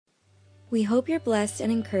We hope you're blessed and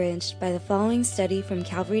encouraged by the following study from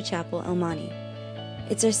Calvary Chapel, El Monte.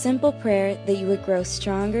 It's our simple prayer that you would grow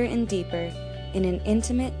stronger and deeper in an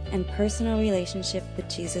intimate and personal relationship with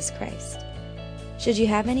Jesus Christ. Should you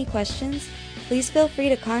have any questions, please feel free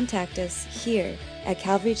to contact us here at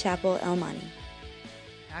Calvary Chapel, El Monte.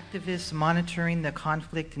 Activists monitoring the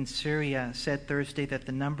conflict in Syria said Thursday that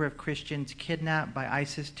the number of Christians kidnapped by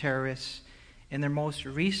ISIS terrorists in their most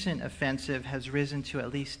recent offensive has risen to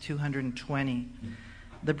at least 220.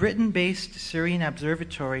 The Britain-based Syrian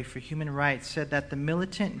Observatory for Human Rights said that the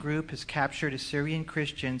militant group has captured Syrian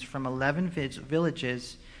Christians from 11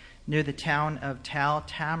 villages near the town of Tal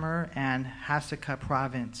Tamr and Hasaka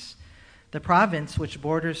province. The province, which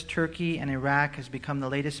borders Turkey and Iraq, has become the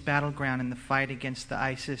latest battleground in the fight against the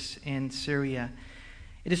ISIS in Syria.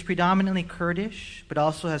 It is predominantly Kurdish, but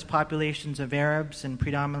also has populations of Arabs and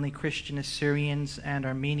predominantly Christian Assyrians and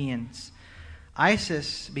Armenians.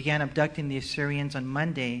 ISIS began abducting the Assyrians on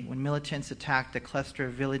Monday when militants attacked a cluster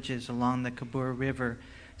of villages along the Kabur River,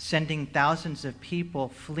 sending thousands of people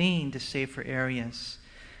fleeing to safer areas.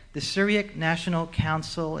 The Syriac National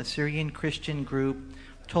Council, a Syrian Christian group,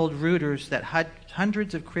 told Reuters that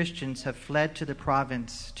hundreds of Christians have fled to the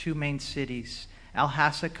province's two main cities,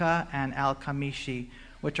 Al-Hasaka and Al-Khamishi,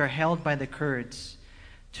 which are held by the Kurds.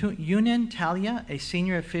 Yunan Talia, a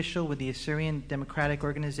senior official with the Assyrian Democratic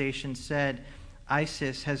Organization, said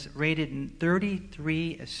ISIS has raided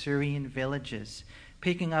 33 Assyrian villages,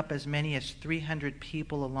 picking up as many as 300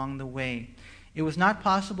 people along the way. It was not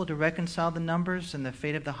possible to reconcile the numbers, and the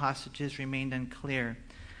fate of the hostages remained unclear.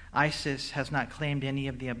 ISIS has not claimed any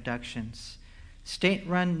of the abductions.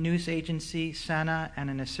 State-run news agency Sana and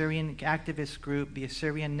an Assyrian activist group, the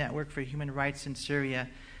Assyrian Network for Human Rights in Syria,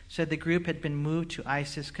 said the group had been moved to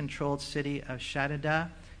ISIS-controlled city of Shadada,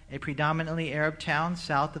 a predominantly Arab town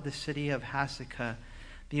south of the city of Hasaka.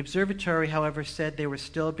 The observatory, however, said they were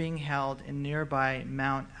still being held in nearby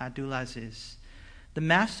Mount Abdulaziz. The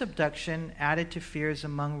mass abduction added to fears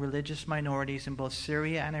among religious minorities in both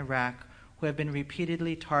Syria and Iraq who have been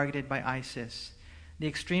repeatedly targeted by ISIS. The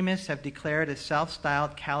extremists have declared a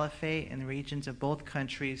self-styled caliphate in the regions of both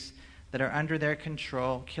countries that are under their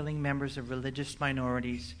control, killing members of religious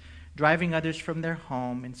minorities, driving others from their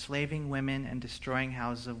home, enslaving women, and destroying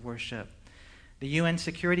houses of worship. The UN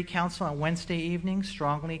Security Council on Wednesday evening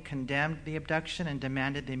strongly condemned the abduction and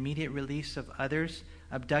demanded the immediate release of others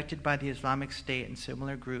abducted by the Islamic State and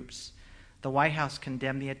similar groups. The White House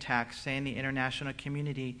condemned the attack, saying the international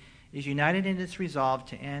community is united in its resolve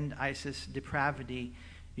to end ISIS depravity,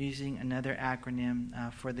 using another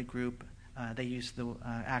acronym for the group. They use the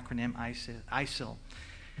acronym ISIL.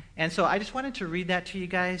 And so I just wanted to read that to you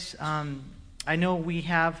guys. I know we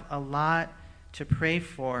have a lot to pray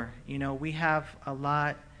for. You know, we have a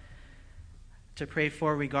lot to pray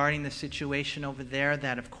for regarding the situation over there,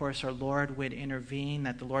 that of course our Lord would intervene,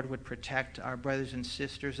 that the Lord would protect our brothers and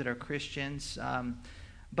sisters that are Christians.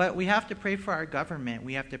 But we have to pray for our government.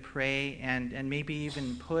 We have to pray and maybe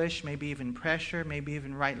even push, maybe even pressure, maybe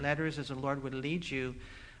even write letters as the Lord would lead you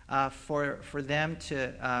for them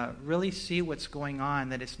to really see what's going on,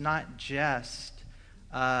 that it's not just,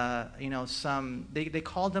 they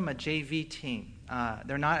call them a JV team.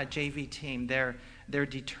 They're not a JV team. They're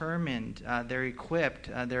determined, they're equipped,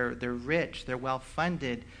 they're rich, they're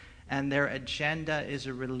well-funded, and their agenda is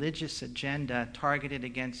a religious agenda targeted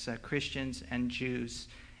against Christians and Jews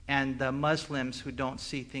and the Muslims who don't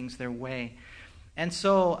see things their way. And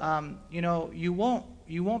so, you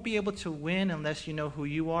won't be able to win unless you know who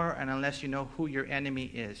you are and unless you know who your enemy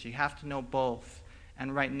is. You have to know both.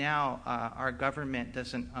 And right now, our government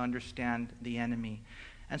doesn't understand the enemy.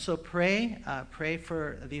 And so pray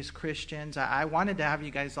for these Christians. I wanted to have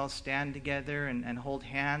you guys all stand together and hold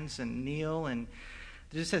hands and kneel, and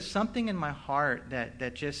there's just something in my heart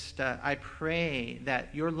that just, I pray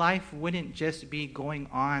that your life wouldn't just be going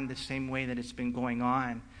on the same way that it's been going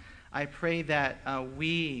on. I pray that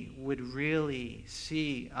we would really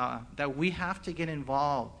see that we have to get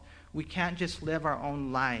involved. We can't just live our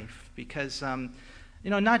own life because,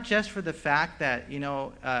 not just for the fact that,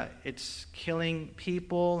 it's killing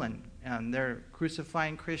people and they're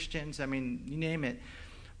crucifying Christians, I mean, you name it.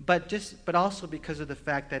 But also because of the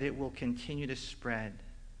fact that it will continue to spread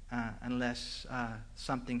unless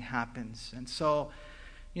something happens. And so,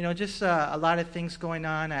 just a lot of things going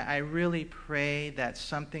on. I really pray that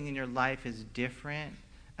something in your life is different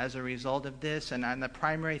as a result of this. And the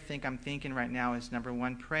primary thing I'm thinking right now is, number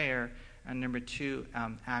one, prayer, and number two,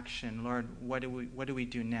 action. Lord, what do we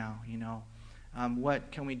do now?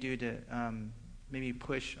 What can we do to maybe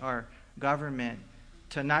push our government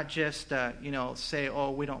to not just, say,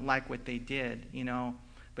 oh, we don't like what they did,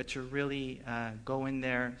 but to really go in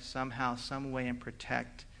there somehow, some way, and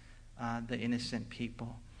protect the innocent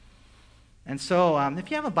people. And so, if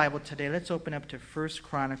you have a Bible today, let's open up to 1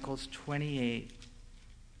 Chronicles 28.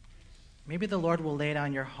 Maybe the Lord will lay it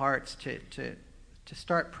on your hearts to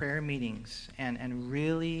start prayer meetings and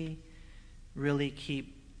really, really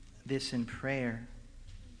keep this in prayer.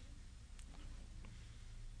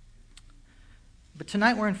 But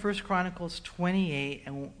tonight we're in 1 Chronicles 28,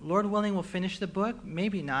 and Lord willing, we'll finish the book.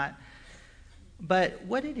 Maybe not. But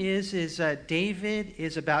what it is David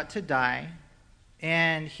is about to die,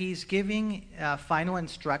 and he's giving final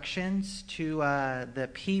instructions to the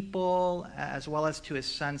people as well as to his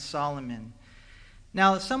son Solomon.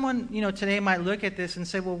 Now, someone today might look at this and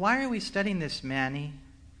say, well, why are we studying this, Manny?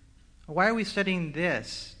 Why are we studying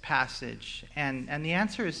this passage? And the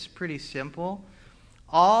answer is pretty simple.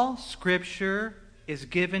 All Scripture is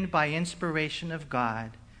given by inspiration of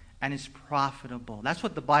God and is profitable. That's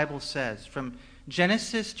what the Bible says. From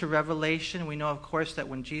Genesis to Revelation, we know, of course, that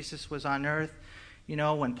when Jesus was on earth,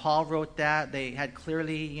 when Paul wrote that, they had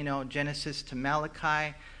clearly, Genesis to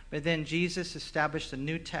Malachi. But then Jesus established the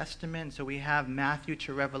New Testament, so we have Matthew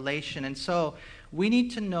to Revelation. And so we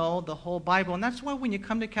need to know the whole Bible. And that's why when you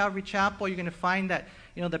come to Calvary Chapel, you're going to find that,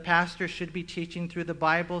 the pastor should be teaching through the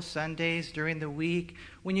Bible Sundays during the week.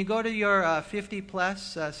 When you go to your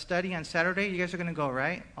 50-plus study on Saturday, you guys are going to go,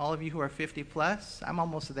 right? All of you who are 50-plus, I'm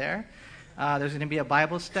almost there. There's going to be a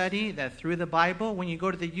Bible study that through the Bible. When you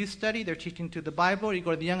go to the youth study, they're teaching through the Bible. You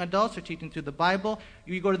go to the young adults, they're teaching through the Bible.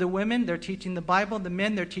 You go to the women, they're teaching the Bible. The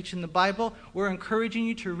men, they're teaching the Bible. We're encouraging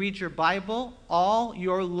you to read your Bible all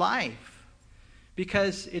your life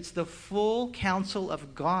because it's the full counsel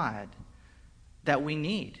of God that we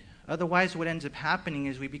need. Otherwise, what ends up happening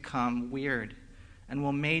is we become weird and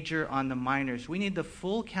we'll major on the minors. We need the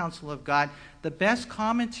full counsel of God. The best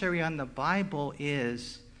commentary on the Bible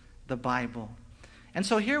is the Bible. And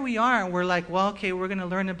so here we are, and we're like, well, okay, we're going to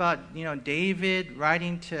learn about, David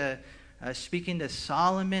writing to, speaking to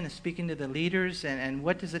Solomon and speaking to the leaders, and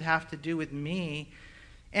what does it have to do with me?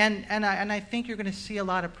 And I think you're going to see a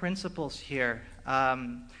lot of principles here.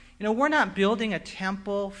 We're not building a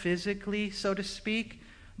temple physically, so to speak,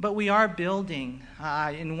 but we are building.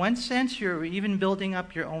 In one sense, you're even building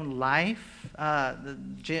up your own life.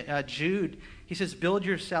 Jude, he says, build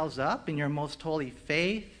yourselves up in your most holy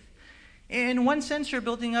faith. In one sense, you're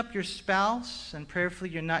building up your spouse, and prayerfully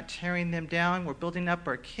you're not tearing them down. We're building up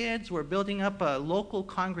our kids. We're building up a local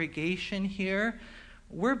congregation here.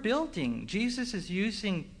 We're building. Jesus is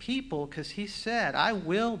using people because he said, I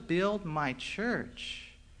will build my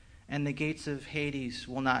church, and the gates of Hades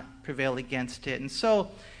will not prevail against it. And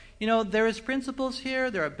so, there is principles here.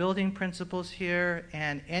 There are building principles here.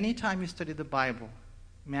 And anytime you study the Bible,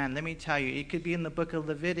 man, let me tell you, it could be in the book of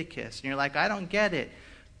Leviticus, and you're like, I don't get it.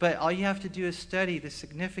 But all you have to do is study the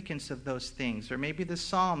significance of those things, or maybe the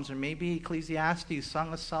Psalms, or maybe Ecclesiastes,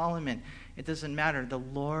 Song of Solomon. It doesn't matter. The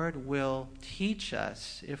Lord will teach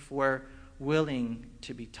us if we're willing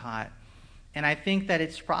to be taught. And I think that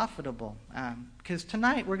it's profitable, because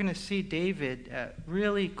tonight we're going to see David, a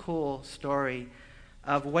really cool story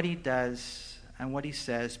of what he does and what he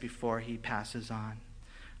says before he passes on.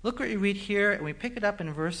 Look what we read here, and we pick it up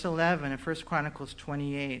in verse 11 of 1 Chronicles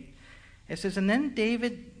 28. It says, and then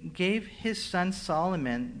David gave his son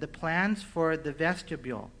Solomon the plans for the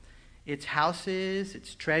vestibule, its houses,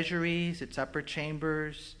 its treasuries, its upper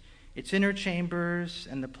chambers, its inner chambers,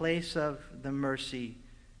 and the place of the mercy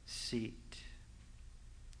seat.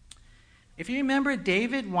 If you remember,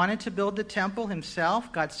 David wanted to build the temple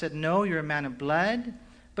himself. God said, no, you're a man of blood,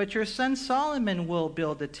 but your son Solomon will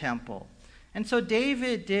build the temple. And so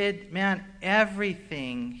David did,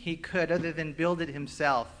 everything he could other than build it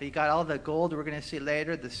himself. He got all the gold we're going to see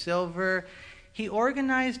later, the silver. He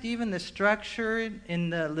organized even the structure in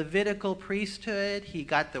the Levitical priesthood. He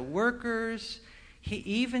got the workers. He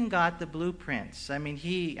even got the blueprints.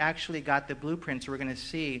 He actually got the blueprints we're going to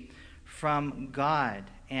see from God.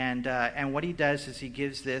 And what he does is he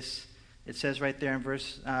gives this, it says right there in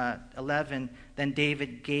verse 11, then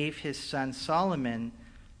David gave his son Solomon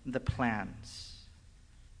the plans.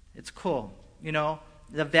 It's cool.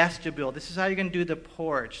 The vestibule. This is how you're going to do the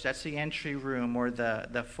porch. That's the entry room, or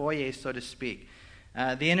the foyer, so to speak.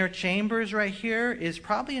 The inner chambers right here is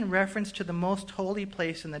probably in reference to the most holy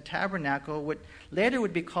place in the tabernacle, what later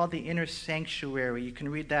would be called the inner sanctuary. You can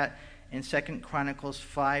read that in 2 Chronicles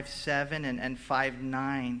 5:7 and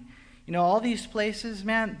 5:9. All these places,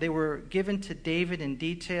 they were given to David in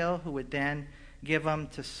detail, who would then give them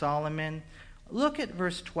to Solomon. Look at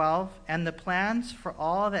verse 12, and the plans for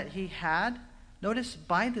all that he had, notice,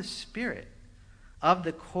 by the Spirit. of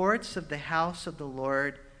the courts of the house of the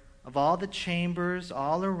Lord, of all the chambers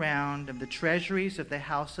all around, of the treasuries of the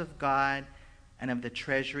house of God, and of the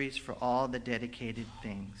treasuries for all the dedicated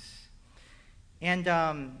things. And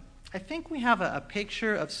I think we have a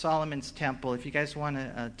picture of Solomon's temple, if you guys want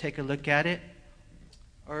to take a look at it.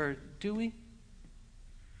 Or do we?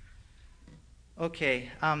 Okay,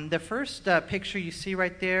 the first picture you see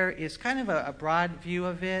right there is kind of a broad view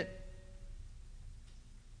of it.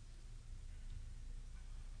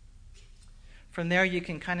 From there, you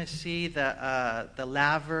can kind of see the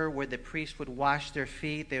laver where the priest would wash their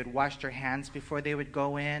feet. They would wash their hands before they would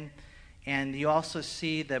go in. And you also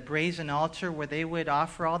see the brazen altar where they would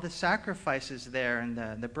offer all the sacrifices there and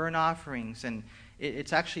the burnt offerings. And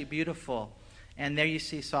it's actually beautiful. And there you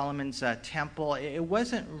see Solomon's temple. It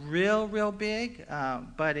wasn't real big,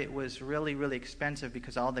 but it was really, really expensive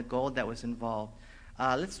because of all the gold that was involved.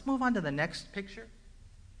 Let's move on to the next picture.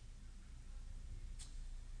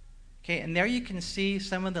 Okay, and there you can see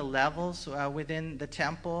some of the levels within the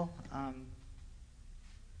temple.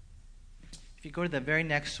 If you go to the very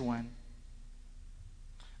next one.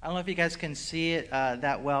 I don't know if you guys can see it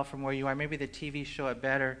that well from where you are. Maybe the TV show it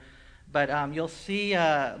better. But you'll see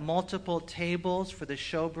multiple tables for the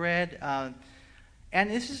showbread. And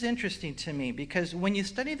this is interesting to me because when you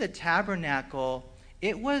study the tabernacle,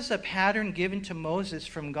 it was a pattern given to Moses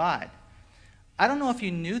from God. I don't know if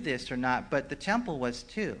you knew this or not, but the temple was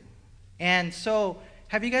too. And so,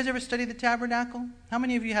 have you guys ever studied the tabernacle? How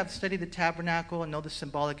many of you have studied the tabernacle and know the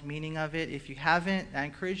symbolic meaning of it? If you haven't, I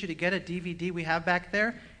encourage you to get a DVD we have back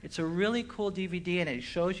there. It's a really cool DVD, and it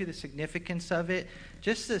shows you the significance of it.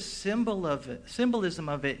 Just the symbolism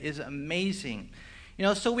of it is amazing. You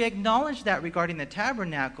know, so we acknowledge that regarding the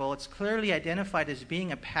tabernacle. It's clearly identified as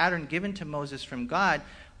being a pattern given to Moses from God.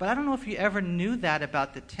 But I don't know if you ever knew that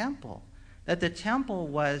about the temple, that the temple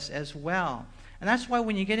was as well. And that's why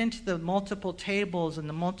when you get into the multiple tables and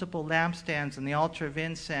the multiple lampstands and the altar of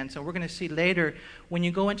incense, and we're going to see later, when you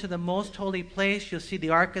go into the most holy place, you'll see the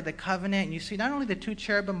Ark of the Covenant, and you see not only the two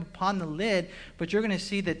cherubim upon the lid, but you're going to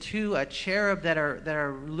see the two cherub that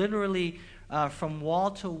are literally from wall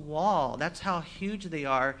to wall. That's how huge they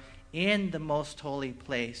are in the most holy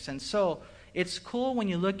place. And so it's cool when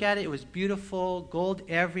you look at it. It was beautiful, gold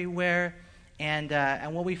everywhere. And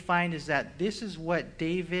what we find is that this is what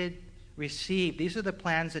David received. These are the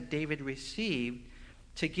plans that David received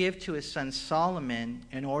to give to his son Solomon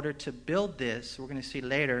in order to build this, we're going to see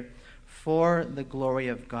later, for the glory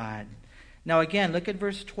of God. Now again, look at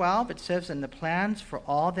verse 12. It says, "And the plans for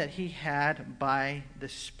all that he had by the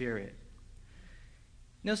Spirit."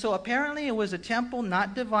 Now, so apparently it was a temple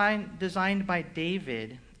not designed by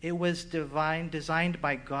David. It was designed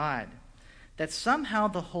by God. That somehow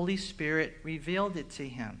the Holy Spirit revealed it to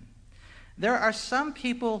him. There are some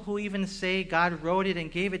people who even say God wrote it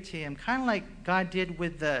and gave it to him, kind of like God did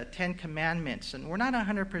with the Ten Commandments. And we're not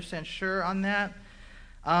 100% sure on that.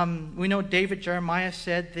 We know Jeremiah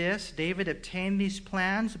said this. David obtained these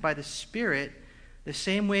plans by the Spirit, the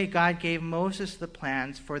same way God gave Moses the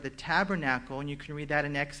plans for the tabernacle. And you can read that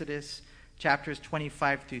in Exodus chapters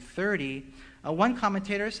 25 through 30. One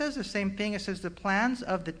commentator says the same thing. It says the plans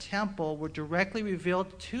of the temple were directly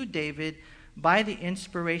revealed to David by the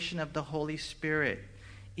inspiration of the Holy Spirit,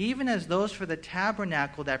 even as those for the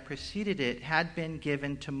tabernacle that preceded it had been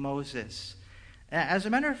given to Moses. As a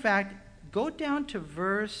matter of fact, go down to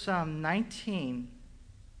verse 19.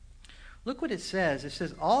 Look what it says. It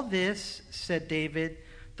says, "All this," said David,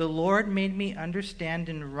 "the Lord made me understand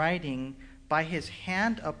in writing by his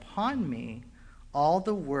hand upon me all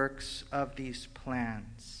the works of these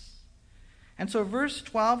plans." And so verse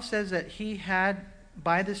 12 says that he had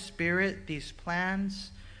by the Spirit these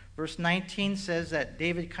plans. Verse 19 says that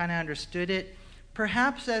David kind of understood it.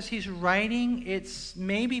 Perhaps as he's writing, it's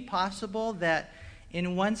maybe possible that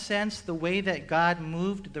in one sense the way that God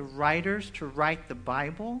moved the writers to write the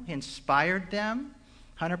Bible, inspired them,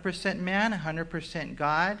 100% man, 100%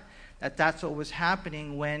 God, that's what was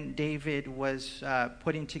happening when David was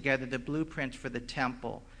putting together the blueprints for the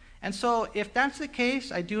temple. And so if that's the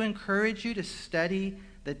case, I do encourage you to study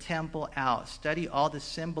the temple out. Study all the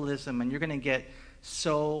symbolism, and you're going to get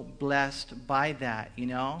so blessed by that, you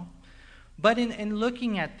know. But in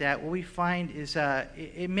looking at that, what we find is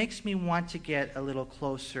it makes me want to get a little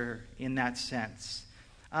closer in that sense.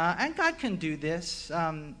 And God can do this.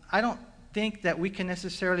 I don't think that we can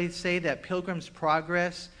necessarily say that Pilgrim's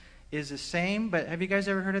Progress is the same, but have you guys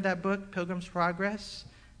ever heard of that book, Pilgrim's Progress?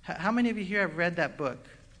 How many of you here have read that book?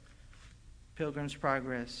 Pilgrim's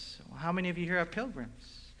Progress. How many of you here are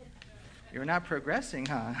pilgrims? You're not progressing,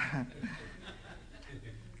 huh?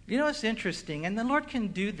 You know, it's interesting, and the Lord can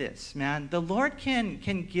do this, man. The Lord can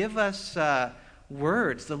give us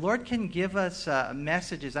words. The Lord can give us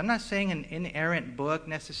messages. I'm not saying an inerrant book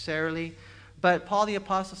necessarily, but Paul the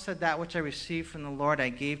Apostle said, that which I received from the Lord I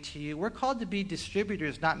gave to you. We're called to be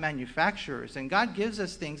distributors, not manufacturers. And God gives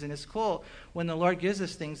us things, and it's cool when the Lord gives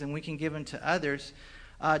us things and we can give them to others.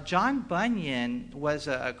 John Bunyan was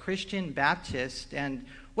a Christian Baptist, and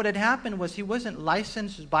what had happened was he wasn't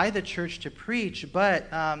licensed by the church to preach, but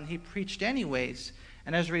he preached anyways.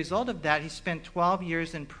 And as a result of that, he spent 12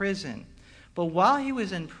 years in prison. But while he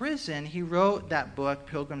was in prison, he wrote that book,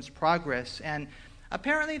 Pilgrim's Progress. And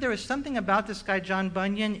apparently there was something about this guy, John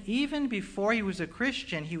Bunyan. Even before he was a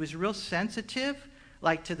Christian, he was real sensitive,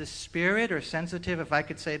 like to the spirit, or sensitive, if I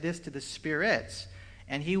could say this, to the spirits.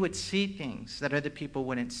 And he would see things that other people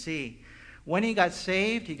wouldn't see. When he got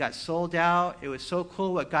saved, he got sold out. It was so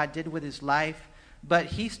cool what God did with his life. But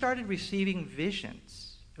he started receiving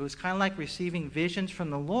visions. It was kind of like receiving visions from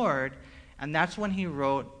the Lord. And that's when he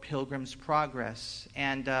wrote Pilgrim's Progress.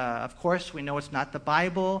 And, of course, we know it's not the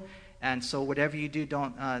Bible. And so whatever you do,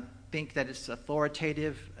 don't think that it's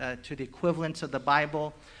authoritative to the equivalence of the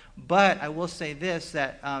Bible. But I will say this,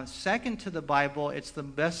 that second to the Bible, it's the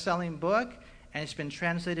best-selling book. And it's been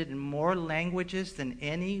translated in more languages than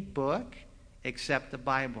any book except the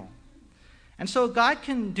Bible. And so God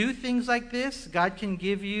can do things like this. God can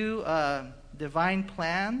give you divine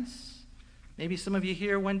plans. Maybe some of you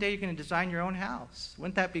here, one day you're going to design your own house.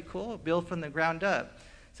 Wouldn't that be cool? Build from the ground up.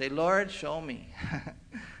 Say, Lord, show me.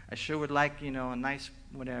 I sure would like, a nice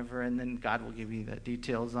whatever, and then God will give you the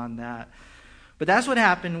details on that. But that's what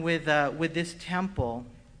happened with this temple.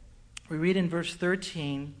 We read in verse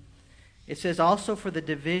 13, it says, also for the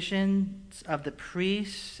divisions of the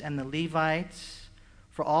priests and the Levites,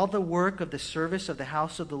 for all the work of the service of the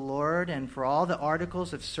house of the Lord, and for all the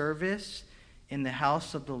articles of service in the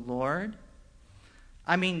house of the Lord.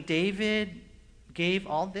 I mean, David gave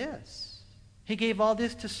all this. He gave all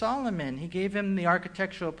this to Solomon. He gave him the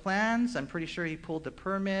architectural plans. I'm pretty sure he pulled the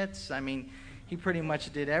permits. I mean, he pretty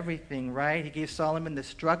much did everything, right? He gave Solomon the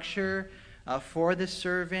structure for the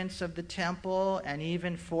servants of the temple, and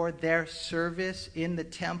even for their service in the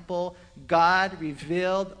temple. God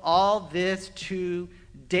revealed all this to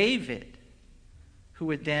David, who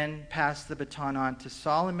would then pass the baton on to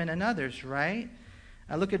Solomon and others, right?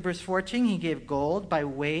 Look at verse 14. He gave gold by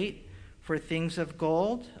weight for things of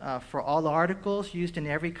gold, for all articles used in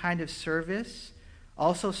every kind of service.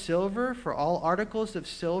 Also silver for all articles of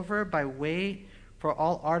silver by weight, for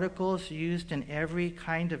all articles used in every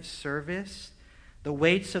kind of service. The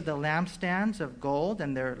weights of the lampstands of gold,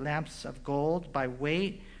 and their lamps of gold by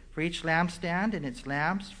weight, for each lampstand and its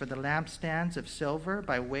lamps, for the lampstands of silver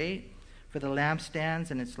by weight, for the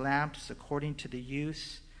lampstands and its lamps according to the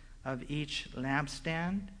use of each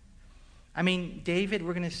lampstand. I mean, David,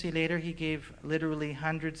 we're going to see later, he gave literally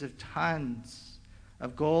hundreds of tons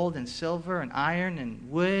of gold and silver and iron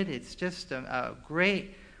and wood. It's just a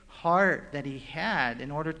great heart that he had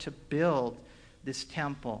in order to build this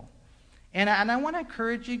temple. And I want to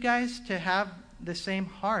encourage you guys to have the same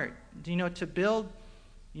heart, to build,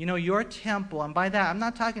 your temple. And by that, I'm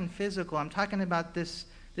not talking physical. I'm talking about this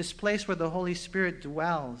place where the Holy Spirit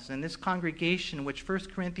dwells, and this congregation, which 1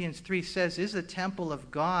 Corinthians 3 says is a temple of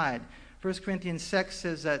God. 1 Corinthians 6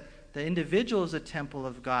 says that the individual is a temple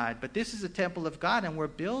of God, but this is a temple of God, and we're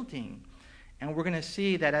building. And we're going to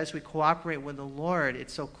see that as we cooperate with the Lord,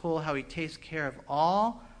 it's so cool how he takes care of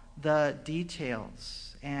all the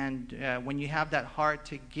details. And when you have that heart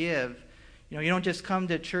to give, you don't just come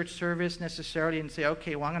to church service necessarily and say,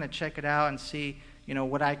 okay, well, I'm going to check it out and see,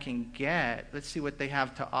 what I can get. Let's see what they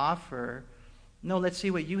have to offer. No, let's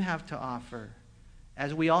see what you have to offer.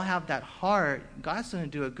 As we all have that heart, God's going to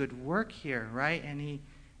do a good work here, right?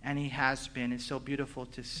 And he has been. It's so beautiful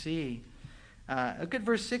to see. Look at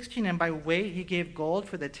verse 16. And by weight he gave gold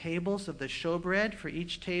for the tables of the showbread for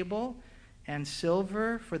each table, and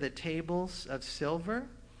silver for the tables of silver.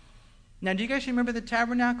 Now, do you guys remember the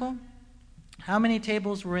tabernacle? How many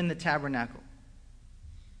tables were in the tabernacle?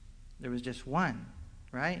 There was just one,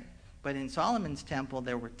 right? But in Solomon's temple,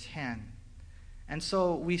 there were 10. And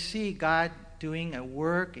so we see God doing a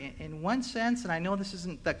work in one sense, and I know this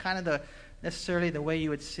isn't necessarily the way you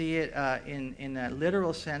would see it in a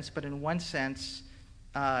literal sense, but in one sense,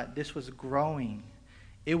 this was growing.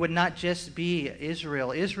 It would not just be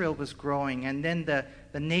Israel. Israel was growing, and then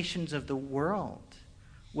the nations of the world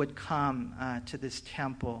would come to this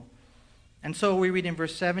temple. And so we read in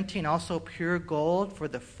verse 17, also pure gold for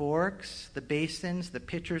the forks, the basins, the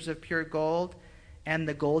pitchers of pure gold, and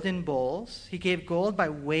the golden bowls. He gave gold by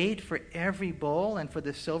weight for every bowl and for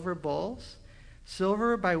the silver bowls.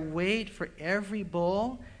 silver by weight for every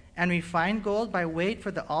bowl, and refined gold by weight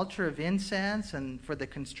for the altar of incense and for the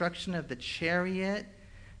construction of the chariot,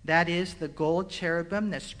 that is, the gold cherubim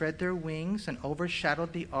that spread their wings and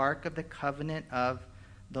overshadowed the ark of the covenant of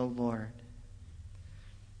the Lord.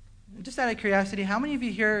 Just out of curiosity, how many of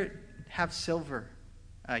you here have silver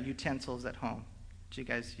utensils at home that you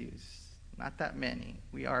guys use? Not that many.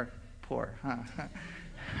 We are poor,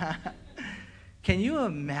 huh? Can you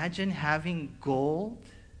imagine having gold?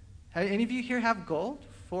 Any of you here have gold?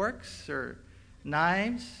 Forks or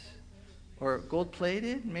knives or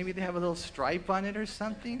gold-plated? Maybe they have a little stripe on it or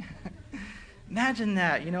something. Imagine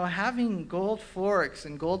that, having gold forks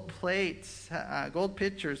and gold plates, gold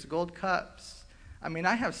pitchers, gold cups. I mean,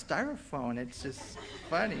 I have styrofoam. It's just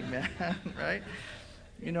funny, man, right?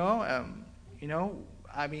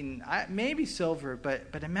 Maybe silver,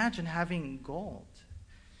 but imagine having gold.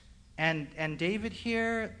 And David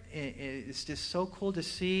here, it's just so cool to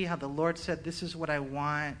see how the Lord said, this is what I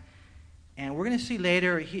want. And we're going to see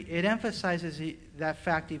later, it emphasizes that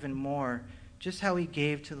fact even more, just how he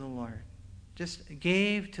gave to the Lord. Just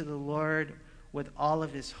gave to the Lord with all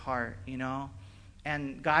of his heart,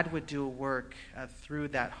 And God would do a work through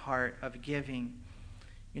that heart of giving.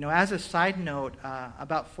 As a side note,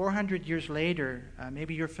 about 400 years later,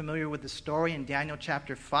 maybe you're familiar with the story in Daniel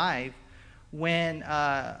chapter 5, when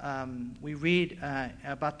we read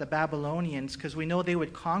about the Babylonians, because we know they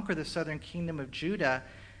would conquer the southern kingdom of Judah,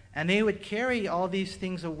 and they would carry all these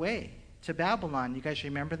things away to Babylon. You guys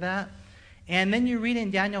remember that? And then you read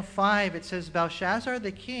in Daniel 5, it says, Belshazzar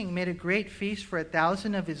the king made a great feast for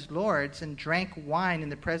 1,000 of his lords and drank wine in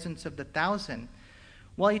the presence of the 1,000.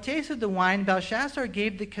 While he tasted the wine, Belshazzar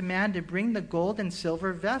gave the command to bring the gold and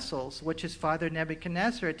silver vessels, which his father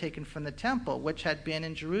Nebuchadnezzar had taken from the temple, which had been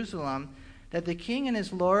in Jerusalem, that the king and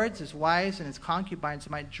his lords, his wives, and his concubines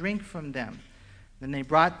might drink from them. Then they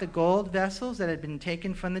brought the gold vessels that had been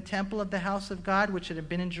taken from the temple of the house of God, which had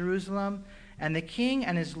been in Jerusalem, and the king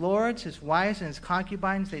and his lords, his wives, and his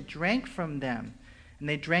concubines, they drank from them. And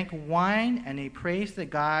they drank wine, and they praised the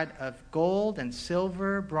God of gold and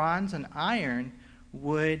silver, bronze and iron,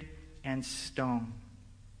 wood and stone.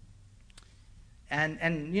 And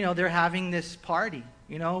they're having this party,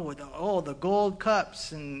 with the gold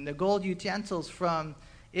cups and the gold utensils from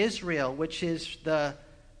Israel, which is the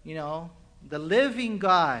living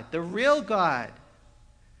God, the real God.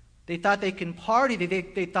 They thought they can party.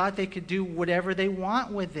 They thought they could do whatever they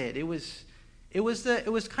want with it. It was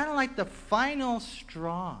kind of like the final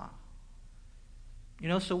straw.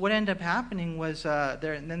 So what ended up happening was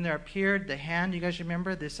there appeared the hand. You guys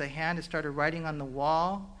remember this? A hand that started writing on the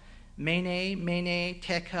wall, Mene,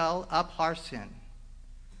 Tekel, Upharsin.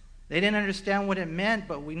 They didn't understand what it meant,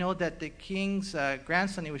 but we know that the king's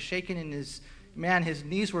grandson, he was shaking in his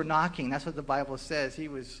knees were knocking. That's what the Bible says.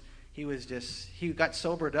 He got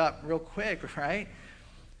sobered up real quick, right?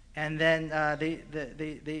 And then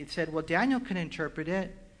they said, well, Daniel can interpret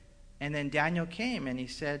it. And then Daniel came and he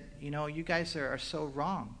said, you guys are so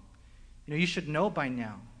wrong. You should know by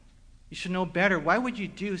now. You should know better. Why would you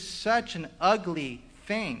do such an ugly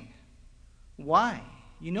thing? Why?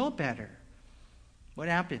 You know better. What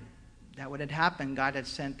happened? That what had happened, God had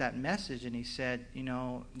sent that message and he said,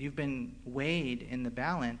 you've been weighed in the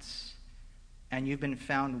balance and you've been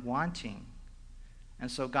found wanting. And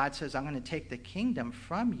so God says, I'm going to take the kingdom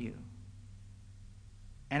from you.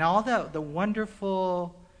 And all the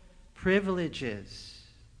wonderful privileges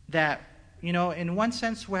that, in one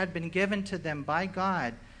sense had been given to them by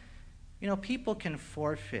God, people can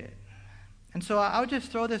forfeit. And so I'll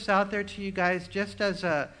just throw this out there to you guys just as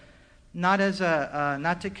not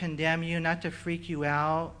to condemn you, not to freak you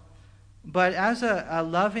out, but as a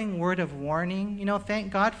loving word of warning.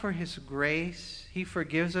 Thank God for his grace. He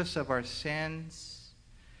forgives us of our sins.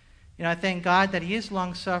 I thank God that he is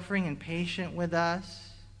long-suffering and patient with us.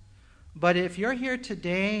 But if you're here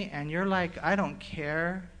today and you're like, I don't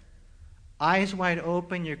care, eyes wide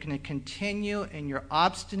open, you're going to continue in your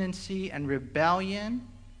obstinacy and rebellion,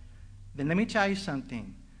 then let me tell you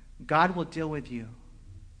something. God will deal with you.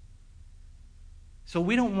 So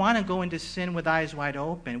we don't want to go into sin with eyes wide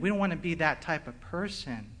open. We don't want to be that type of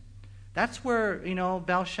person. That's where,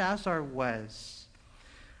 Belshazzar was.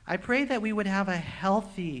 I pray that we would have a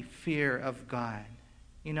healthy fear of God.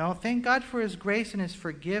 Thank God for his grace and his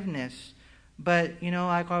forgiveness. But,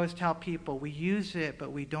 like I always tell people, we use it,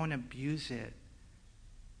 but we don't abuse it.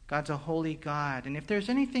 God's a holy God. And if there's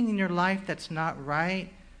anything in your life that's not right,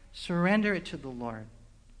 surrender it to the Lord.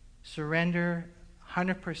 Surrender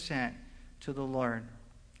 100% to the Lord,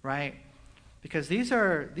 right? Because these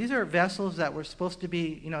are vessels that were supposed to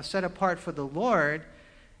be, set apart for the Lord.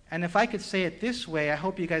 And if I could say it this way, I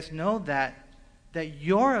hope you guys know that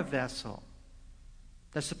you're a vessel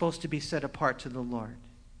that's supposed to be set apart to the Lord.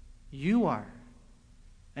 You are.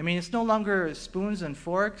 I mean, it's no longer spoons and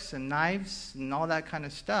forks and knives and all that kind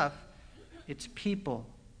of stuff. It's people.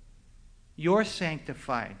 You're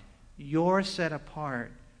sanctified. You're set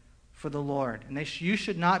apart for the Lord. And you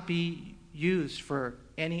should not be used for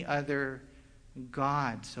any other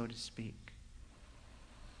god, so to speak.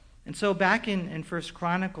 And so back in 1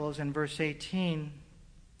 Chronicles in verse 18,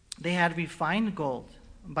 they had refined gold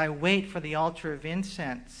by weight for the altar of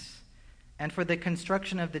incense and for the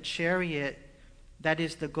construction of the chariot, that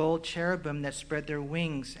is the gold cherubim that spread their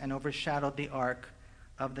wings and overshadowed the ark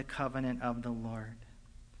of the covenant of the Lord.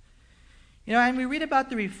 You know, and we read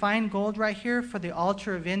about the refined gold right here for the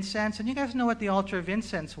altar of incense. And you guys know what the altar of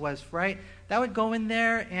incense was, right? That would go in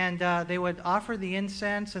there and they would offer the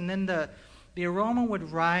incense, and then the aroma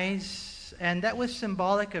would rise. And that was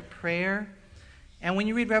symbolic of prayer. And when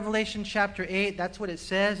you read Revelation chapter 8, that's what it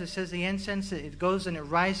says. It says the incense, it goes and it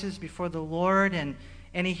rises before the Lord, and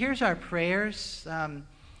He hears our prayers.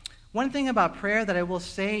 One thing about prayer that I will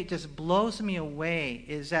say just blows me away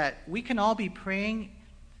is that we can all be praying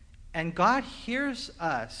and God hears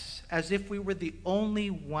us as if we were the only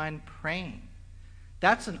one praying.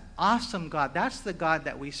 That's an awesome God. That's the God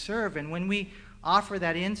that we serve. And when we offer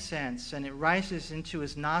that incense and it rises into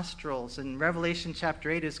His nostrils, in Revelation chapter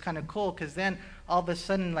 8 is kind of cool, because then all of a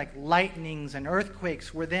sudden like lightnings and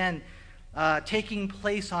earthquakes were then taking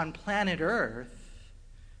place on planet Earth,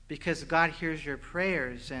 because God hears your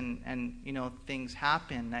prayers and you know, things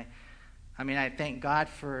happen. I thank God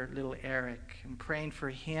for little Eric. I'm praying for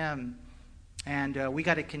him. And we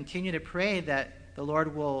got to continue to pray that the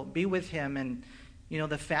Lord will be with him and, you know,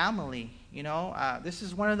 the family. You know, this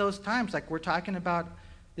is one of those times, like we're talking about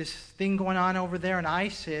this thing going on over there in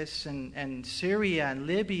ISIS and Syria and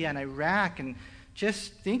Libya and Iraq. And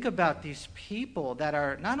just think about these people that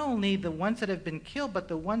are not only the ones that have been killed, but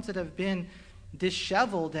the ones that have been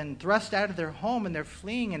disheveled and thrust out of their home, and they're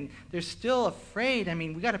fleeing and they're still afraid. I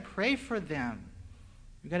mean, we got to pray for them.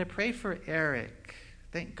 We got to pray for Eric.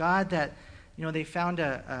 Thank God that, you know, they found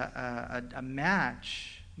a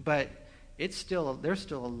match, but there's still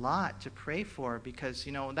a lot to pray for, because,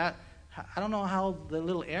 you know, that I don't know how the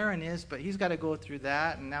little Aaron is, but he's got to go through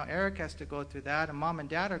that, and now Eric has to go through that, and mom and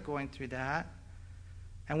dad are going through that,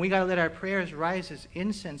 and we got to let our prayers rise as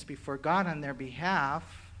incense before God on their behalf.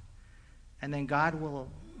 And then God will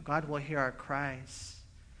hear our cries.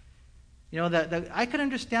 You know, I could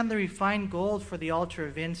understand the refined gold for the altar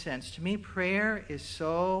of incense. To me, prayer is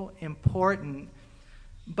so important.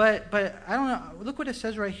 But I don't know. Look what it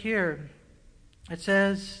says right here. It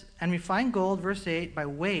says, and refined gold, verse 8, by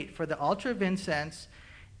weight for the altar of incense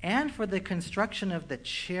and for the construction of the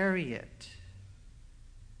chariot.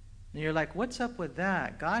 And you're like, what's up with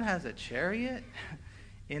that? God has a chariot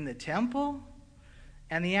in the temple?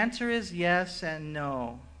 And the answer is yes and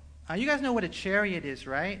no. You guys know what a chariot is,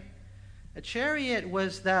 right? A chariot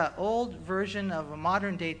was the old version of a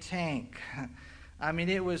modern-day tank. I mean,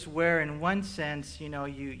 it was where, in one sense, you know,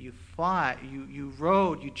 you fought, you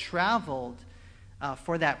rode, you traveled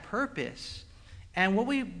for that purpose. And what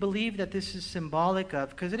we believe that this is symbolic of,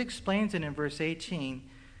 because it explains it in verse 18,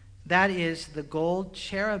 that is the gold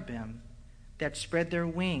cherubim that spread their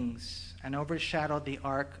wings and overshadowed the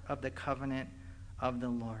ark of the covenant of the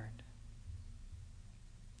Lord.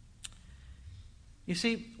 You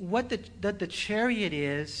see, what the chariot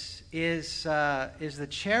is the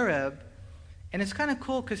cherub, and it's kind of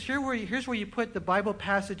cool, because here's where you put the Bible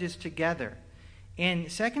passages together. In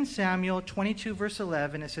 2 Samuel 22 verse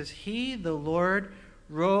 11, it says, "He, the Lord,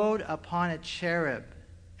 rode upon a cherub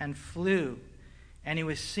and flew, and he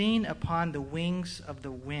was seen upon the wings of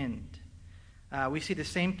the wind." We see the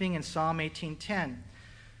same thing in Psalm 18:10.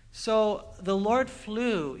 So the Lord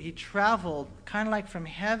flew, he traveled kind of like from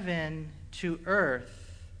heaven to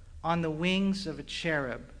earth on the wings of a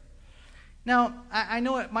cherub. Now, I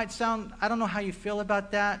know it might sound, I don't know how you feel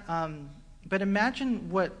about that, but imagine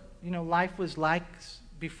what, you know, life was like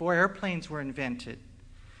before airplanes were invented.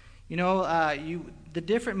 You know, the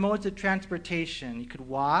different modes of transportation. You could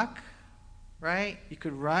walk, right? You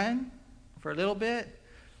could run for a little bit.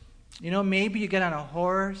 You know, maybe you get on a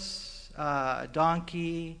horse, a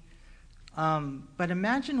donkey, but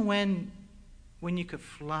imagine when you could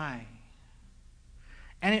fly.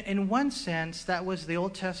 And in one sense, that was the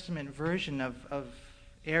Old Testament version of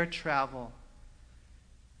air travel.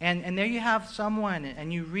 And there you have someone,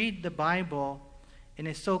 and you read the Bible, and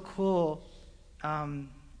it's so cool.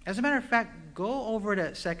 As a matter of fact, go over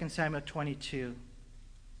to 2 Samuel 22.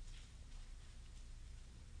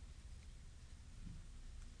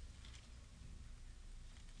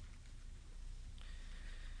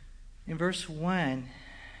 verse 1,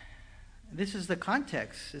 this is the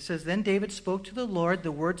context. It says, "Then David spoke to the Lord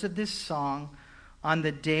the words of this song on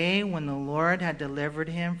the day when the Lord had delivered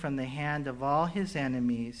him from the hand of all his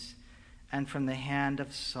enemies and from the hand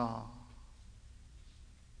of Saul."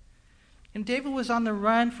 And David was on the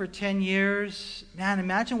run for 10 years. Man,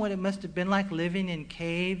 imagine what it must have been like living in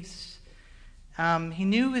caves. He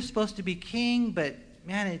knew he was supposed to be king, but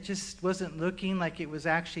man, it just wasn't looking like it was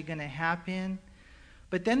actually going to happen.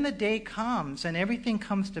 But then the day comes and everything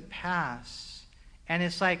comes to pass. And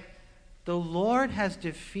it's like the Lord has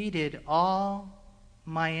defeated all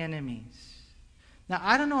my enemies. Now,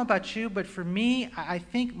 I don't know about you, but for me, I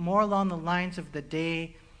think more along the lines of the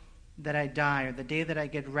day that I die or the day that I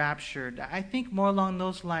get raptured. I think more along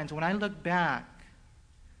those lines. When I look back,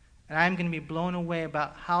 and I'm going to be blown away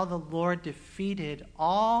about how the Lord defeated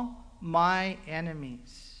all my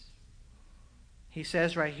enemies. He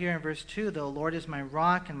says right here in verse 2, "The Lord is my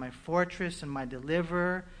rock and my fortress and my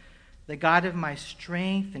deliverer, the God of my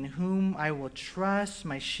strength in whom I will trust,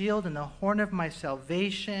 my shield and the horn of my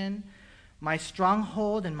salvation, my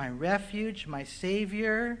stronghold and my refuge, my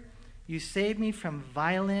Savior. You save me from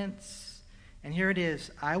violence." And here it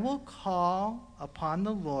is, "I will call upon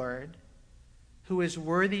the Lord, who is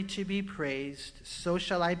worthy to be praised. So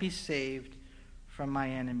shall I be saved from my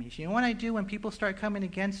enemies." You know what I do when people start coming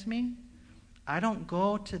against me? I don't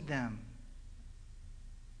go to them.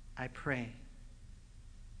 I pray.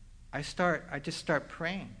 I just start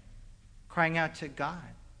praying, crying out to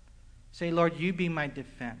God. Say, "Lord, you be my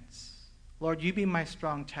defense. Lord, you be my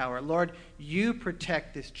strong tower. Lord, you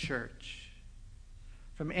protect this church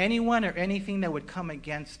from anyone or anything that would come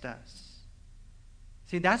against us."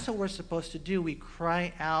 See, that's what we're supposed to do. We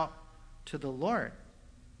cry out to the Lord.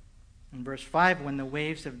 In verse 5, "When the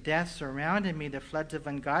waves of death surrounded me, the floods of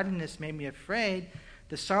ungodliness made me afraid.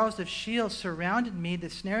 The sorrows of Sheol surrounded me. The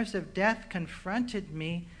snares of death confronted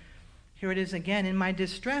me." Here it is again. "In my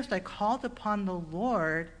distress, I called upon the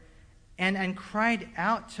Lord and cried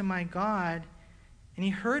out to my God, and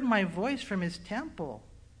he heard my voice from his temple,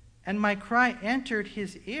 and my cry entered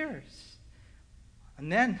his ears."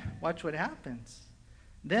 And then, watch what happens.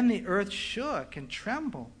 "Then the earth shook and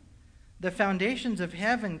trembled. The foundations of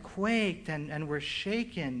heaven quaked and were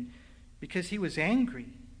shaken because he was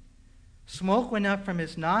angry. Smoke went up from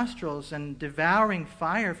his nostrils and devouring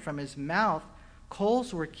fire from his mouth.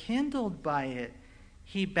 Coals were kindled by it.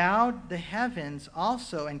 He bowed the heavens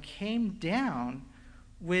also and came down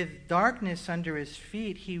with darkness under his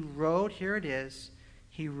feet. He rode," here it is,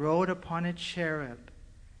 "he rode upon a cherub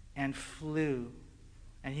and flew,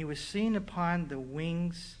 and he was seen upon the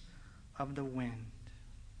wings of the wind."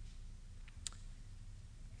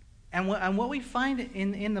 And what we find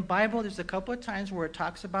in the Bible, there's a couple of times where it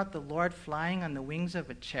talks about the Lord flying on the wings of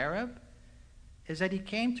a cherub, is that he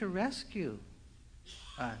came to rescue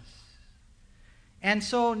us. And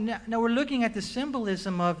so now we're looking at the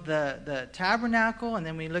symbolism of the tabernacle, and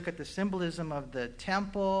then we look at the symbolism of the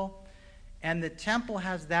temple. And the temple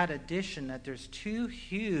has that addition that there's two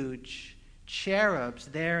huge cherubs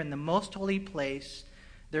there in the most holy place.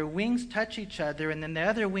 Their wings touch each other, and then the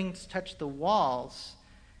other wings touch the walls.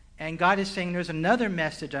 And God is saying, there's another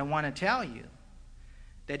message I want to tell you.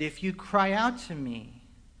 That if you cry out to me,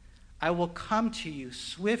 I will come to you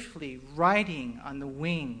swiftly, riding on the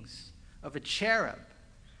wings of a cherub.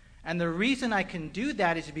 And the reason I can do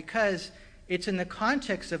that is because it's in the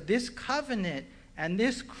context of this covenant and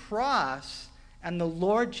this cross and the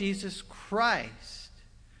Lord Jesus Christ,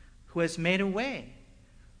 who has made a way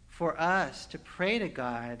for us to pray to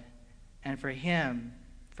God and for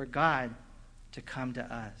God to come to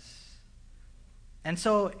us. And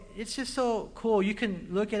so it's just so cool. You can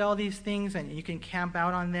look at all these things and you can camp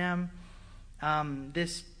out on them.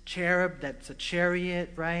 This cherub, that's a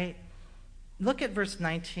chariot, right? Look at verse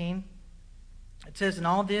 19. It says, "And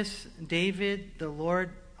all this said David, the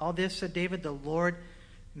Lord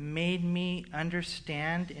made me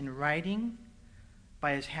understand in writing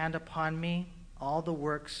by his hand upon me all the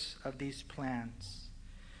works of these plans."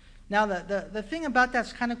 Now, the thing about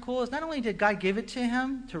that's kind of cool is not only did God give it to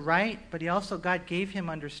him to write, but God gave him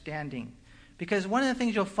understanding. Because one of the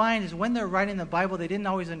things you'll find is when they're writing the Bible, they didn't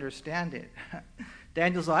always understand it.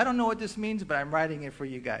 Daniel's like, "I don't know what this means, but I'm writing it for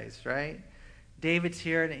you guys," right? David's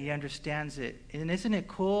here and he understands it. And isn't it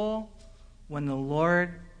cool when the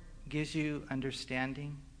Lord gives you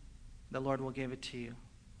understanding? The Lord will give it to you.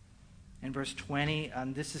 In verse 20,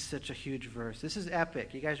 this is such a huge verse. This is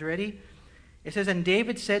epic. You guys ready? It says, "And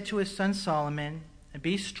David said to his son Solomon,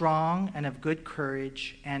 be strong and of good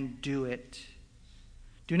courage, and do it.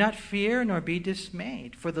 Do not fear nor be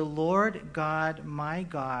dismayed, for the Lord God, my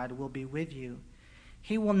God, will be with you.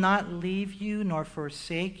 He will not leave you nor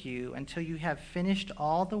forsake you until you have finished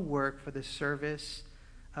all the work for the service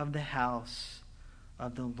of the house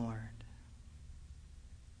of the Lord.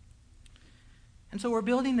 And so we're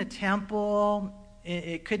building the temple.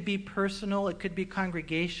 It could be personal. It could be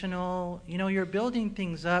congregational. You're building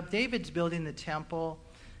things up. David's building the temple.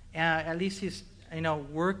 At least he's,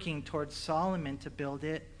 working towards Solomon to build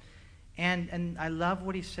it. And I love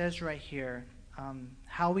what he says right here.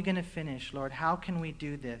 How are we going to finish, Lord? How can we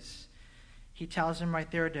do this? He tells him right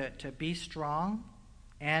there to be strong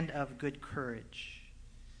and of good courage.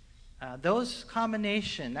 That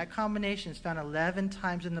combination is found 11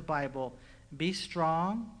 times in the Bible. Be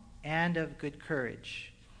strong and of good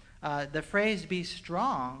courage. The phrase be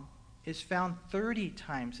strong is found 30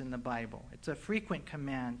 times in the Bible. It's a frequent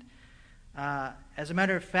command. As a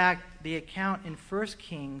matter of fact, the account in 1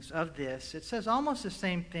 Kings of this, it says almost the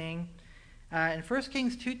same thing. In 1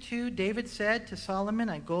 Kings 2:2, David said to Solomon,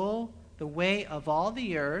 I go the way of all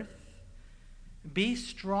the earth. Be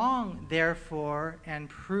strong, therefore, and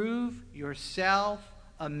prove yourself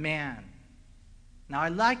a man. Now, I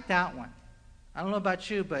like that one. I don't know about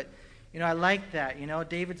you, but, I like that.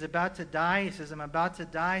 David's about to die. He says, I'm about to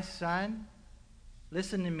die, son.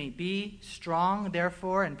 Listen to me. Be strong,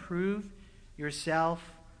 therefore, and prove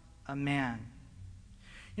yourself a man.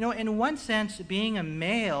 In one sense, being a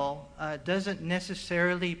male doesn't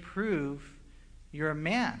necessarily prove you're a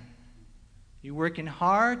man. You're working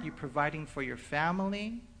hard. You're providing for your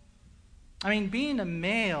family. Being a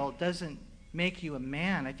male doesn't make you a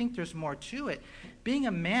man. I think there's more to it. Being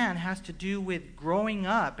a man has to do with growing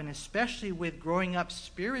up, and especially with growing up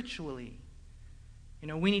spiritually.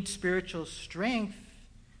 We need spiritual strength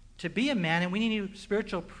to be a man, and we need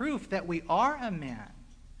spiritual proof that we are a man.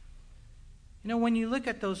 When you look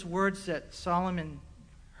at those words that Solomon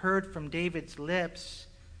heard from David's lips,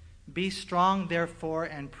 be strong, therefore,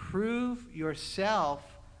 and prove yourself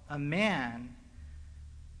a man,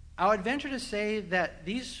 I would venture to say that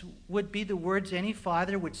these would be the words any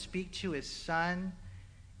father would speak to his son.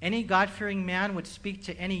 Any God-fearing man would speak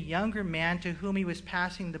to any younger man to whom he was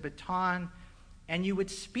passing the baton, and you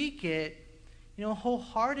would speak it,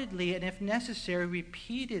 wholeheartedly, and if necessary,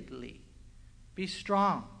 repeatedly. Be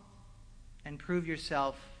strong and prove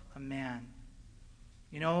yourself a man.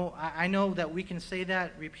 I know that we can say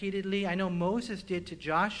that repeatedly. I know Moses did to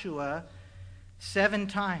Joshua 7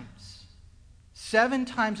 times. 7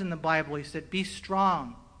 times in the Bible he said, be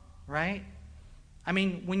strong, right?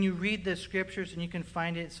 When you read the scriptures, and you can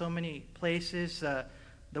find it in so many places,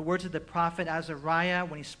 the words of the prophet Azariah,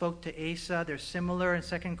 when he spoke to Asa, they're similar in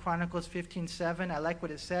 2 Chronicles 15:7. I like what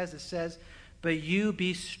it says. It says, but you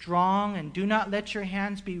be strong, and do not let your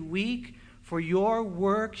hands be weak, for your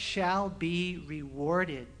work shall be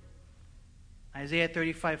rewarded. Isaiah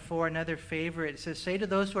 35:4, another favorite. It says, say to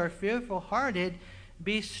those who are fearful-hearted,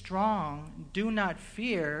 be strong, do not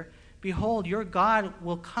fear. Behold, your God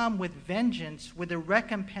will come with vengeance, with the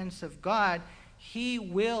recompense of God. He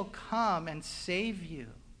will come and save you.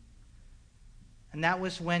 And that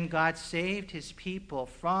was when God saved his people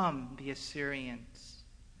from the Assyrians.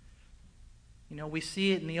 We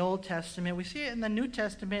see it in the Old Testament. We see it in the New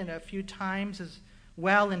Testament a few times as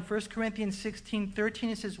well. In 1 Corinthians 16:13,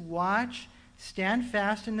 it says, watch, stand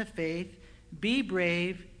fast in the faith, be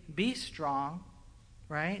brave, be strong.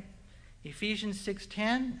 Right? Ephesians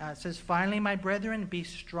 6:10 says, finally, my brethren, be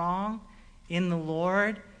strong in the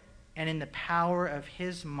Lord and in the power of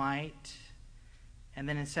his might. And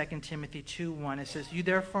then in 2 Timothy 2:1, it says, you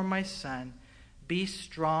therefore, my son, be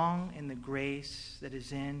strong in the grace that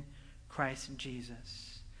is in Christ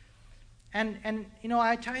Jesus. And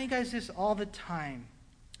I tell you guys this all the time.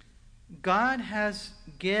 God has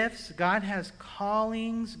gifts. God has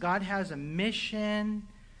callings. God has a mission.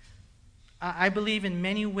 I believe in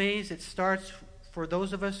many ways it starts for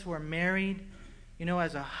those of us who are married,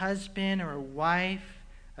 as a husband or a wife,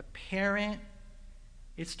 a parent.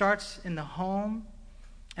 It starts in the home.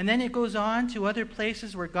 And then it goes on to other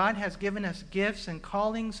places where God has given us gifts and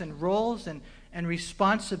callings and roles and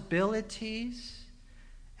responsibilities.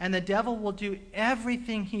 And the devil will do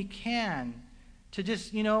everything he can to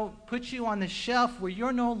just, put you on the shelf where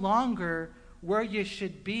you're no longer where you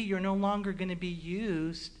should be. You're no longer going to be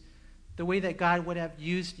used the way that God would have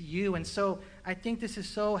used you. And so I think this is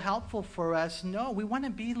so helpful for us. No, we want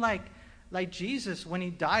to be like Jesus when he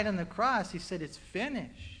died on the cross. He said, it's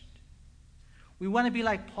finished. We want to be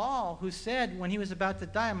like Paul, who said when he was about to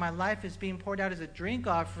die, my life is being poured out as a drink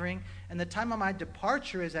offering, and the time of my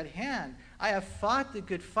departure is at hand. I have fought the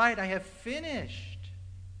good fight. I have finished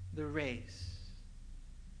the race.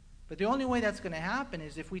 But the only way that's going to happen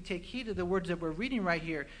is if we take heed of the words that we're reading right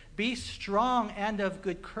here. Be strong and of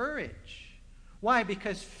good courage. Why?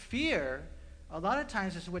 Because fear, a lot of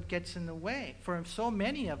times, is what gets in the way for so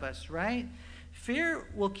many of us, right? Fear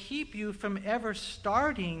will keep you from ever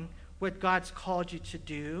starting what God's called you to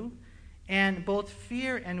do. And both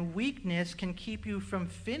fear and weakness can keep you from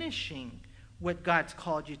finishing what God's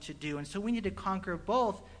called you to do. And so we need to conquer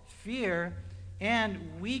both fear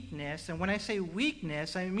and weakness. And when I say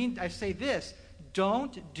weakness, I say this: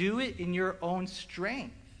 don't do it in your own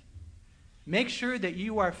strength. Make sure that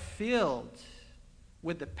you are filled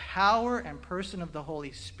with the power and person of the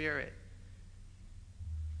Holy Spirit.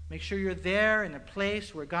 Make sure you're there in a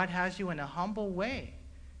place where God has you in a humble way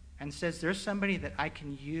and says, there's somebody that I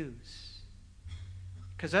can use.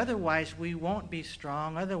 Because otherwise we won't be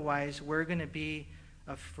strong. Otherwise we're going to be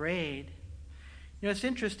afraid. You know, it's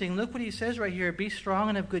interesting. Look what he says right here. Be strong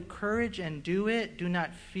and of good courage and do it. Do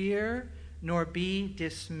not fear nor be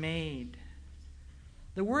dismayed.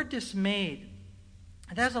 The word dismayed,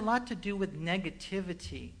 it has a lot to do with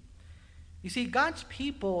negativity. You see, God's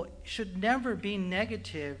people should never be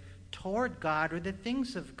negative toward God or the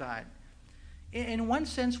things of God. In one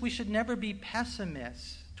sense, we should never be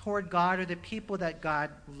pessimists toward God or the people that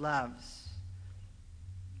God loves.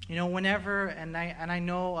 You know, whenever, and I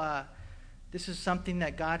know this is something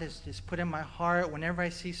that God has put in my heart, whenever I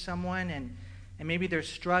see someone and maybe they're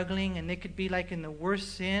struggling and they could be like in the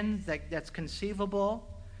worst sin that's conceivable.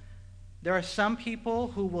 There are some people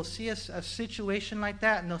who will see a situation like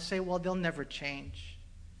that and they'll say, well, they'll never change.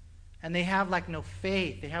 And they have like no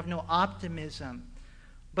faith. They have no optimism.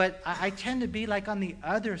 But I tend to be like on the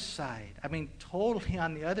other side. I mean, totally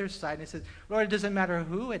on the other side. And it says, Lord, it doesn't matter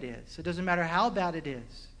who it is. It doesn't matter how bad it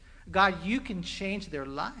is. God, you can change their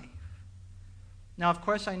life. Now, of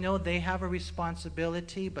course, I know they have a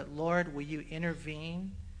responsibility, but Lord, will you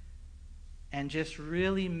intervene and just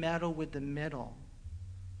really meddle with the middle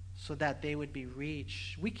so that they would be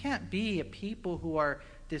reached? We can't be a people who are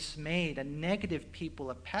dismayed, a negative people,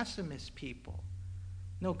 a pessimist people.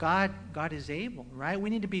 No, God is able, right?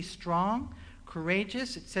 We need to be strong,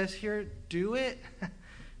 courageous. It says here, do it.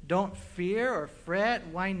 Don't fear or fret.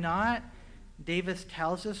 Why not? Davis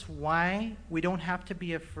tells us why we don't have to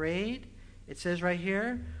be afraid. It says right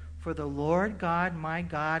here, for the Lord God, my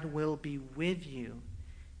God, will be with you.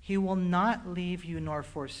 He will not leave you nor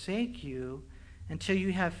forsake you until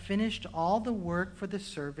you have finished all the work for the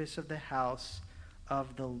service of the house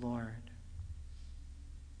of the Lord.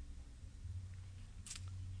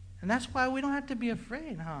 And that's why we don't have to be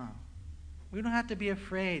afraid, huh? We don't have to be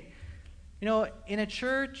afraid. You know, in a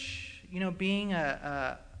church, you know, being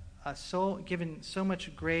given so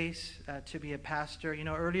much grace to be a pastor. You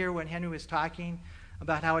know, earlier when Henry was talking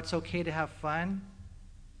about how it's okay to have fun,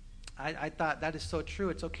 I thought that is so true.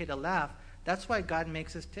 It's okay to laugh. That's why God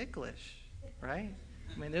makes us ticklish, right?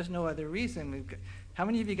 I mean, there's no other reason. How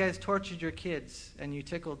many of you guys tortured your kids and you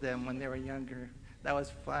tickled them when they were younger? That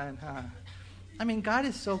was fun, huh? I mean, God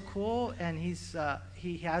is so cool, and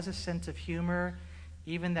he has a sense of humor,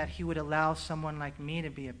 even that he would allow someone like me to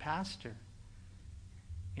be a pastor.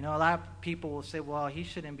 You know, a lot of people will say, well, he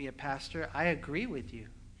shouldn't be a pastor. I agree with you.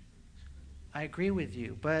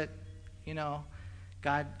 But, you know,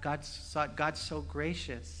 God's so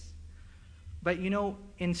gracious. But, you know,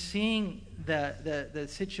 in seeing the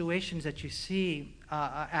situations that you see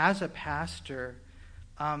as a pastor,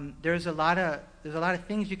 there's a lot of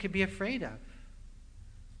things you could be afraid of.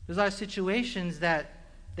 There's a lot of situations that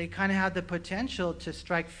they kind of have the potential to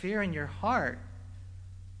strike fear in your heart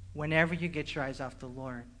whenever you get your eyes off the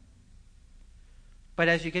Lord. But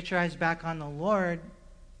as you get your eyes back on the Lord,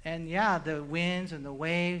 and yeah, the winds and the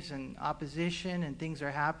waves and opposition and things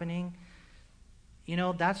are happening, you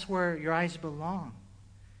know, that's where your eyes belong.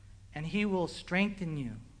 And he will strengthen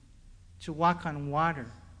you to walk on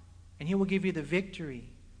water. And he will give you the victory.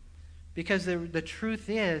 Because the truth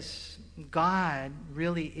is, God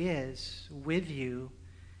really is with you,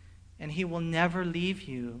 and he will never leave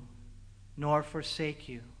you nor forsake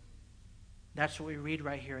you. That's what we read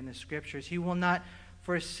right here in the scriptures. He will not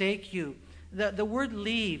forsake you. The word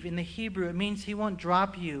leave in the Hebrew, it means he won't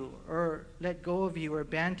drop you or let go of you or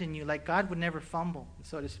abandon you. Like God would never fumble,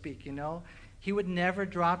 so to speak, you know. He would never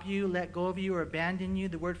drop you, let go of you, or abandon you.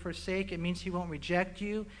 The word forsake, it means he won't reject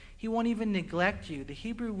you. He won't even neglect you. The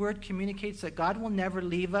Hebrew word communicates that God will never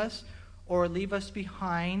leave us or leave us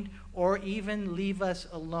behind or even leave us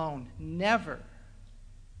alone. Never.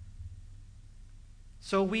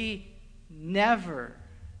 So we never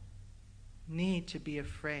need to be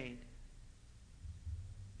afraid.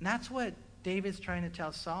 And that's what David's trying to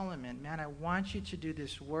tell Solomon. Man, I want you to do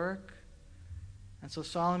this work. And so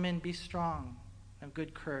Solomon, be strong, of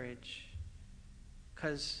good courage,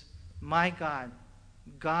 because my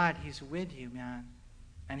God, he's with you, man,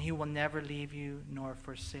 and he will never leave you nor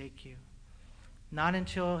forsake you. Not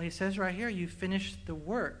until, he says right here, you finish the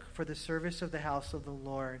work for the service of the house of the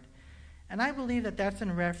Lord. And I believe that that's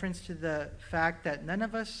in reference to the fact that none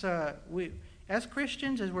of us, as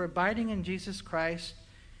Christians, as we're abiding in Jesus Christ,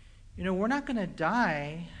 we're not going to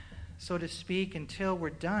die, so to speak, until we're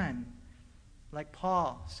done. Like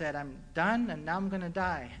Paul said, I'm done and now I'm going to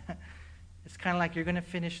die. It's kind of like you're going to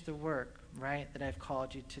finish the work, right, that I've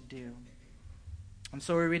called you to do. And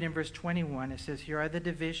so we read in verse 21, it says, here are the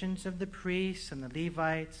divisions of the priests and the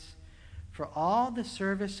Levites for all the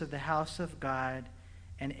service of the house of God,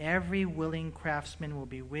 and every willing craftsman will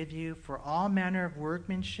be with you for all manner of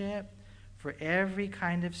workmanship, for every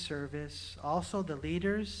kind of service. Also the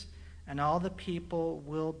leaders and all the people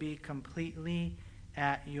will be completely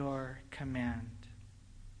at your command.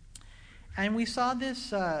 And we saw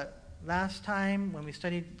this last time when we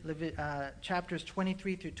studied chapters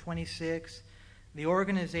 23 through 26, the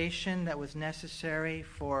organization that was necessary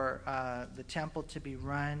for the temple to be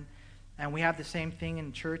run. And we have the same thing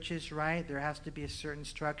in churches, right? There has to be a certain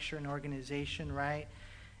structure and organization, right?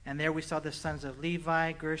 And there we saw the sons of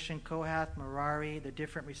Levi, Gershon, Kohath, Merari, the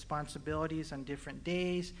different responsibilities on different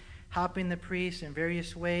days, helping the priests in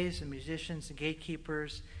various ways, the musicians, the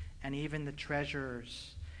gatekeepers, and even the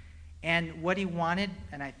treasurers. And what he wanted,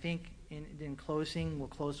 and I think in closing, we'll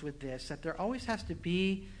close with this, that there always has to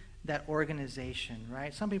be that organization,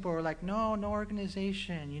 right? Some people are like, no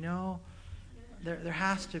organization, There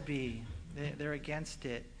has to be. They're against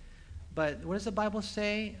it. But what does the Bible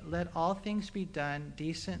say? Let all things be done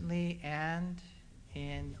decently and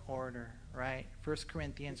in order, right? 1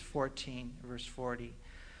 Corinthians 14, verse 40.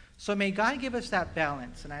 So may God give us that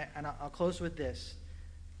balance. And I'll close with this.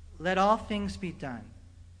 Let all things be done.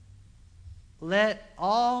 Let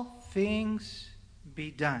all things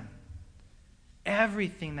be done.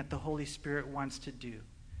 Everything that the Holy Spirit wants to do.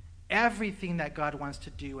 Everything that God wants to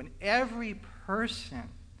do. And every person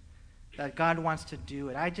that God wants to do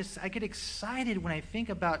it. I get excited when I think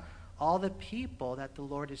about all the people that the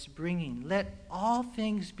Lord is bringing. Let all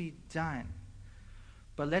things be done.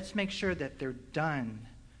 But let's make sure that they're done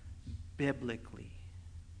biblically.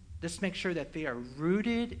 Let's make sure that they are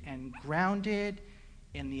rooted and grounded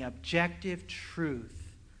in the objective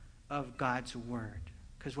truth of God's Word.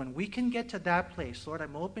 Because when we can get to that place, Lord,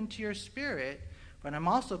 I'm open to your Spirit, but I'm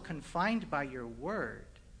also confined by your Word,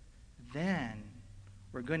 then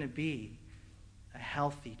we're going to be a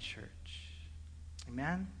healthy church.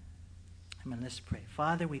 Amen? Amen. Let's pray.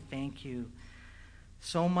 Father, we thank you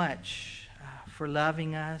so much for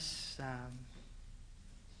loving us.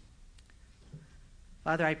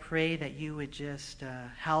 Father, I pray that you would just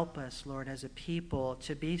help us, Lord, as a people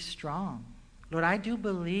to be strong. Lord, I do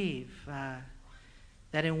believe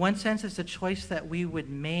that in one sense it's a choice that we would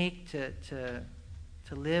make to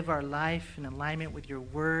live our life in alignment with your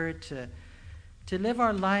word, to live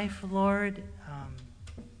our life, Lord,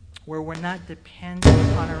 where we're not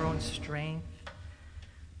dependent upon our own strength.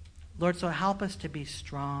 Lord, so help us to be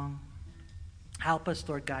strong. Help us,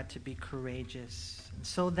 Lord God, to be courageous. And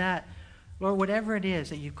so that, Lord, whatever it is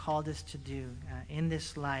that you called us to do in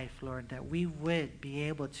this life, Lord, that we would be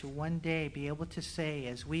able to one day be able to say,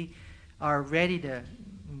 as we are ready to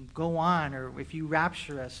go on, or if you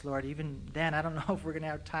rapture us, Lord, even then, I don't know if we're going to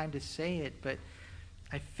have time to say it, but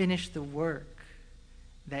I finished the work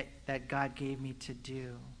that God gave me to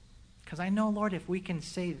do. Because I know, Lord, if we can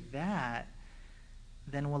say that,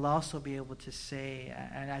 then we'll also be able to say,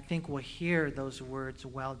 and I think we'll hear those words,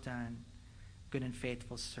 well done, good and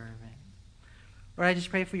faithful servant. Lord, I just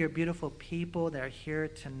pray for your beautiful people that are here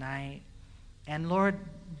tonight. And Lord,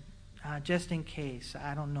 just in case,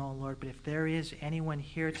 I don't know, Lord, but if there is anyone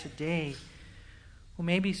here today who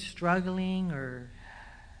may be struggling, or,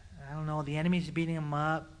 I don't know, the enemy's beating them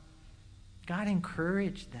up, God,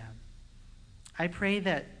 encourage them. I pray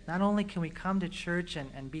that not only can we come to church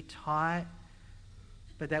and be taught,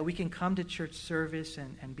 but that we can come to church service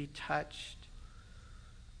and be touched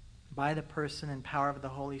by the person and power of the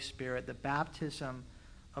Holy Spirit, the baptism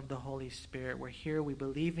of the Holy Spirit. We're here, we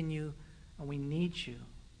believe in you, and we need you,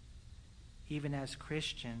 even as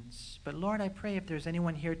Christians. But Lord, I pray if there's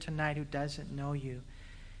anyone here tonight who doesn't know you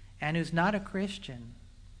and who's not a Christian,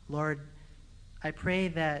 Lord, I pray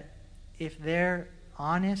that if they're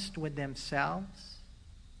honest with themselves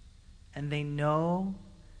and they know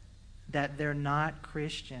that they're not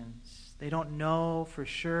Christians, they don't know for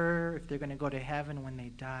sure if they're going to go to heaven when they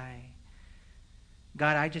die,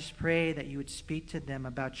 God, I just pray that you would speak to them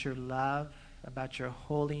about your love, about your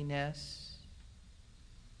holiness,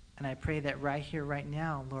 And I pray that right here, right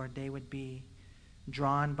now, Lord, they would be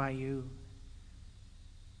drawn by you.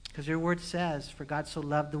 Because your word says, for God so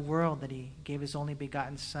loved the world that he gave his only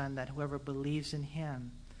begotten Son, that whoever believes in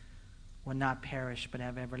him will not perish but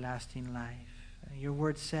have everlasting life. Your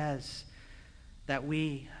word says that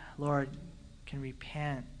we, Lord, can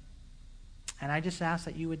repent. And I just ask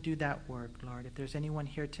that you would do that work, Lord. If there's anyone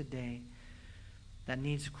here today that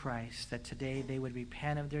needs Christ, that today they would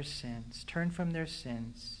repent of their sins, turn from their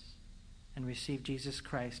sins, and receive Jesus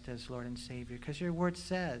Christ as Lord and Savior. Because your word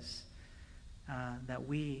says that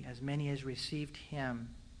we, as many as received him,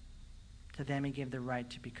 to them he gave the right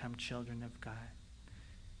to become children of God.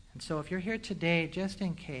 And so if you're here today, just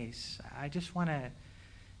in case, I just want to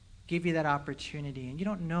give you that opportunity. And you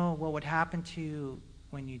don't know what would happen to you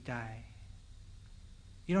when you die.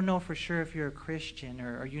 You don't know for sure if you're a Christian,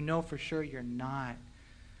 or you know for sure you're not.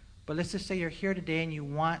 But let's just say you're here today and you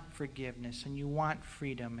want forgiveness, and you want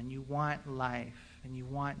freedom, and you want life, and you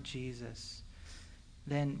want Jesus.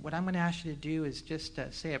 Then what I'm going to ask you to do is just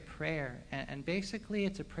say a prayer. And basically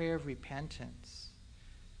it's a prayer of repentance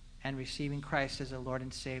and receiving Christ as a Lord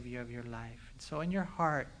and Savior of your life. And so in your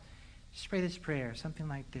heart, just pray this prayer, something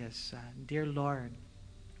like this. Dear Lord,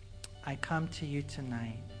 I come to you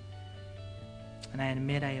tonight, and I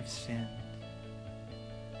admit I have sinned.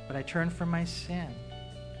 But I turn from my sin,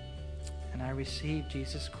 and I receive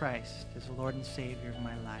Jesus Christ as the Lord and Savior of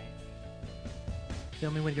my life.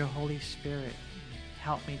 Fill me with your Holy Spirit.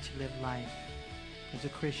 Help me to live life as a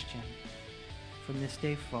Christian from this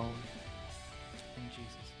day forward. In Jesus' name.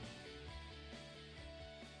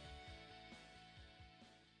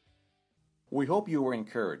 We hope you were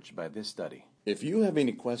encouraged by this study. If you have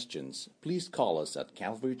any questions, please call us at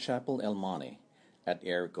Calvary Chapel El Monte at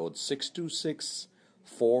area code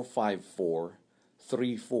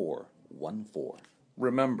 626-454-3414.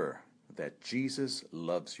 Remember that Jesus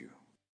loves you.